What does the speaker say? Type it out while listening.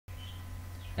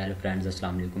Hello friends,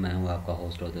 अस्सलाम वालेकुम। मैं हूं आपका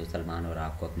होस्ट और दोस्त सलमान और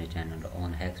आपको अपने चैनल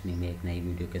ऑन हैक्स में एक नई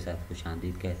वीडियो के साथ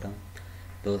खुशामदीद कहता हूं।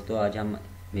 दोस्तों, आज हम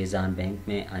मेज़ान बैंक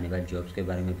में आने वाले जॉब्स के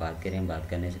बारे में बात करें। बात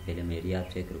करने से पहले मेरी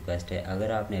आपसे एक रिक्वेस्ट है,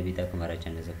 अगर आपने अभी तक हमारा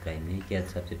चैनल सब्सक्राइब नहीं किया तो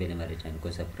सबसे पहले हमारे चैनल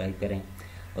को सब्सक्राइब करें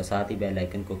और साथ ही बेल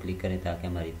आइकन को क्लिक करें ताकि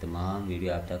हमारी तमाम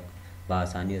वीडियो आप तक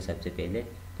बआसानी और सबसे पहले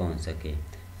पहुँच सके।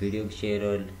 वीडियो को शेयर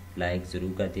और लाइक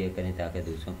ज़रूर कर दिया करें ताकि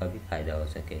दूसरों का भी फ़ायदा हो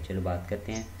सके। चलो बात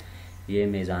करते हैं। ये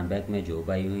मेज़ान बैंक में जॉब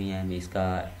आई हुई हैं,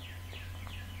 इसका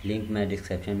लिंक मैं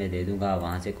डिस्क्रिप्शन में दे दूंगा,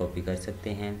 वहाँ से कॉपी कर सकते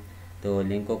हैं। तो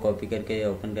लिंक को कॉपी करके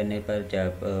ओपन करने पर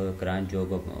जब करंट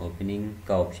जॉब ओपनिंग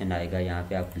का ऑप्शन आएगा, यहाँ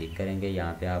पे आप क्लिक करेंगे।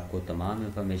 यहाँ पे आपको तमाम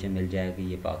इंफॉर्मेशन मिल जाएगी।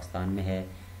 ये पाकिस्तान में है,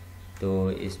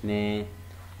 तो इसमें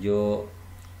जो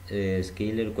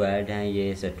स्किल रिक्वायर्ड हैं,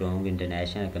 ये स्ट्रॉन्ग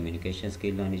इंटरनेशनल कम्युनिकेशन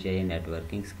स्किल होनी चाहिए,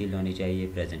 नेटवर्किंग स्किल होनी चाहिए,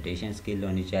 प्रेजेंटेशन स्किल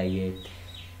होनी चाहिए,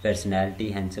 पर्सनालिटी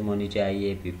हैंडसम होनी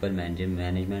चाहिए, पीपल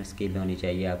मैनेजमेंट स्किल होनी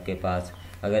चाहिए आपके पास।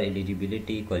 अगर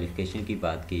एलिजिबिलिटी क्वालिफ़िकेशन की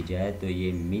बात की जाए तो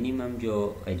ये मिनिमम जो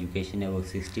एजुकेशन है वो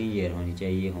 16 ईयर होनी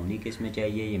चाहिए। होनी किस में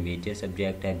चाहिए? ये मेजर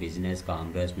सब्जेक्ट है business,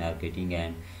 commerce, marketing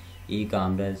and e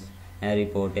commerce and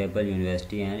reportable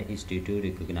university and institute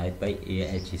recognised bye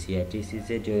HEC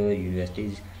से जो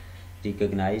यूनिवर्सिटीज़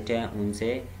रिकॉग्नाइज्ड हैं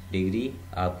उनसे डिग्री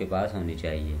आपके पास होनी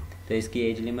चाहिए। तो इसकी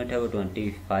एज लिमिट है वो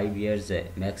 25 ईयर्स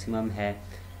मैक्सिमम है।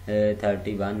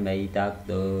 31 मई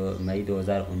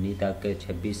 2019 तक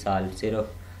 26 साल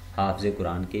सिर्फ हाफ़िज़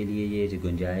कुरान के लिए ये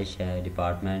गुंजाइश है।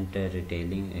 डिपार्टमेंट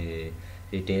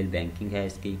रिटेल बैंकिंग है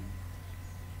इसकी।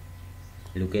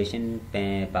 लोकेशन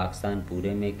पाकिस्तान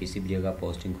पूरे में किसी भी जगह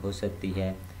पोस्टिंग हो सकती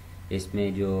है।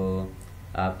 इसमें जो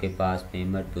आपके पास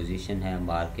पेमेंट पोजीशन है,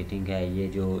 मार्केटिंग है, ये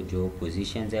जो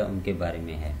पोजीशंस है उनके बारे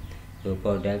में है। तो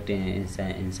प्रोडक्ट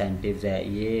इंसेंटिव्स है,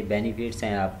 ये बेनिफिट्स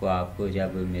हैं आपको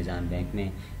जब मेज़ान बैंक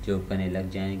में जॉब करने लग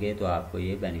जाएंगे तो आपको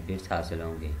ये बेनिफिट्स हासिल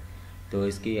होंगे। तो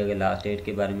इसकी अगर लास्ट डेट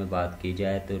के बारे में बात की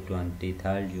जाए तो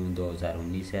 23 जून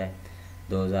 2019 है।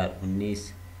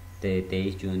 2019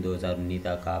 23 जून 2019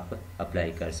 तक आप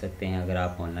अप्लाई कर सकते हैं। अगर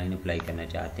आप ऑनलाइन अप्लाई करना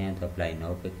चाहते हैं तो अप्लाई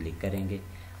नाउ पे क्लिक करेंगे।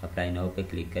 अप्लाई नाउ पे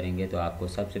क्लिक करेंगे तो आपको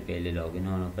सबसे पहले लॉगिन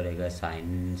होना पड़ेगा।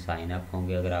 साइन अप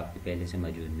होंगे। अगर आपके पहले से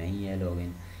मौजूद नहीं है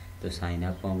लॉगिन तो साइन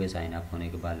अप होंगे। साइन अप होने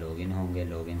के बाद लॉगिन होंगे।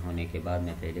 लॉगिन होने के बाद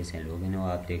मैं पहले से लॉगिन हूँ,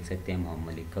 आप देख सकते हैं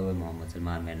मोहम्मद लिखा हुआ है, मोहम्मद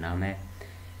सलमान मेरा नाम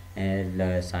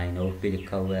है। साइन आउट भी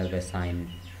लिखा हुआ है। अगर साइन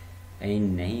इन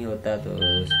नहीं होता तो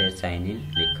फिर साइन इन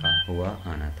लिखा हुआ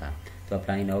आना था। तो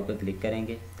अप्लाई नाउ पे क्लिक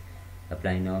करेंगे।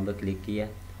 अप्लाई नाउ पे क्लिक किया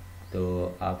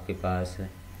तो आपके पास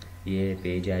ये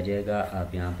पेज आ जाएगा।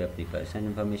 आप यहाँ पे अपनी पर्सनल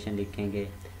इन्फॉर्मेशन लिखेंगे,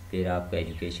 फिर आपका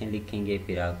एजुकेशन लिखेंगे,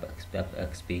 फिर आप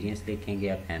एक्सपीरियंस लिखेंगे,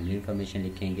 आप फैमिली इन्फॉर्मेशन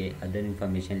लिखेंगे, अदर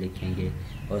इन्फॉर्मेशन लिखेंगे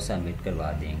और सबमिट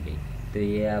करवा देंगे। तो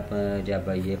ये आप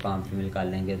जब ये फॉर्म फिल कर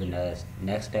लेंगे तो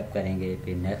नेक्स्ट स्टेप करेंगे,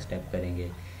 फिर नेक्स्ट स्टेप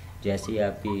करेंगे। जैसे ही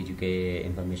आपकी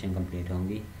इन्फॉर्मेशन कंप्लीट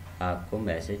होंगी आपको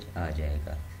मैसेज आ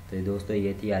जाएगा। तो दोस्तों,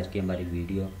 ये थी आज की हमारी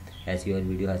वीडियो। ऐसी और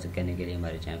वीडियो हासिल करने के लिए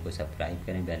हमारे चैनल को सब्सक्राइब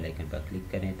करें, बेल आइकन पर क्लिक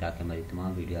करें ताकि हमारी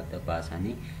तमाम वीडियो आप तक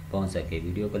आसानी पहुंच सके।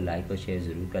 वीडियो को लाइक और शेयर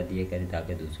ज़रूर कर दिया करें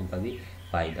ताकि दूसरों का भी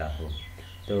फ़ायदा हो।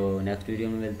 तो नेक्स्ट वीडियो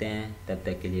में मिलते हैं, तब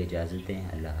तक के लिए इजाज़त दें।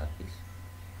 अल्लाह हाफिज़।